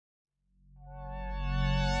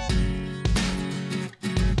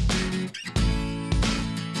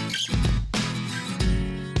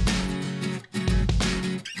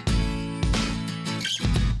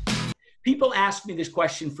People ask me this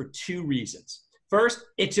question for two reasons. First,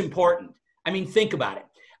 it's important. I mean, think about it.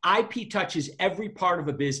 IP touches every part of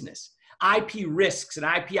a business. IP risks and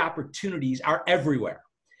IP opportunities are everywhere.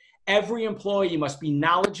 Every employee must be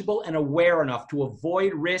knowledgeable and aware enough to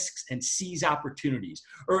avoid risks and seize opportunities,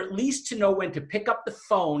 or at least to know when to pick up the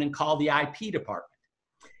phone and call the IP department.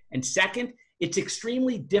 And second, it's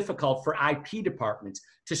extremely difficult for IP departments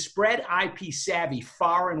to spread IP savvy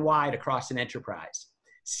far and wide across an enterprise.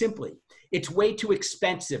 Simply, it's way too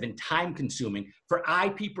expensive and time consuming for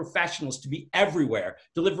IP professionals to be everywhere,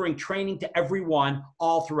 delivering training to everyone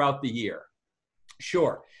all throughout the year.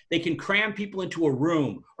 Sure, they can cram people into a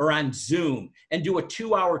room or on Zoom and do a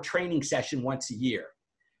 2-hour training session once a year.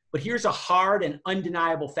 But here's a hard and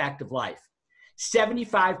undeniable fact of life.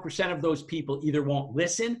 75% of those people either won't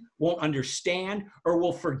listen, won't understand, or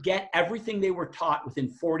will forget everything they were taught within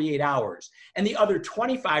 48 hours. And the other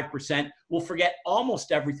 25% will forget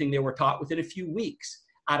almost everything they were taught within a few weeks.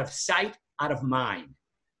 Out of sight, out of mind.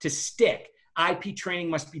 To stick, IP training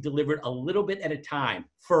must be delivered a little bit at a time,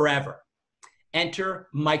 forever. Enter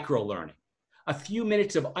microlearning. A few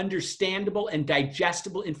minutes of understandable and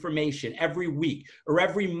digestible information every week or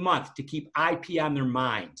every month to keep IP on their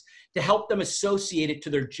minds, to help them associate it to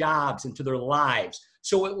their jobs and to their lives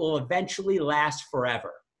so it will eventually last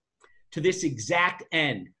forever. To this exact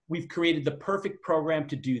end, we've created the perfect program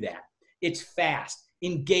to do that. It's fast,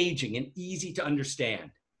 engaging, and easy to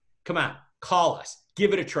understand. Come on, call us,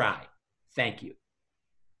 give it a try. Thank you.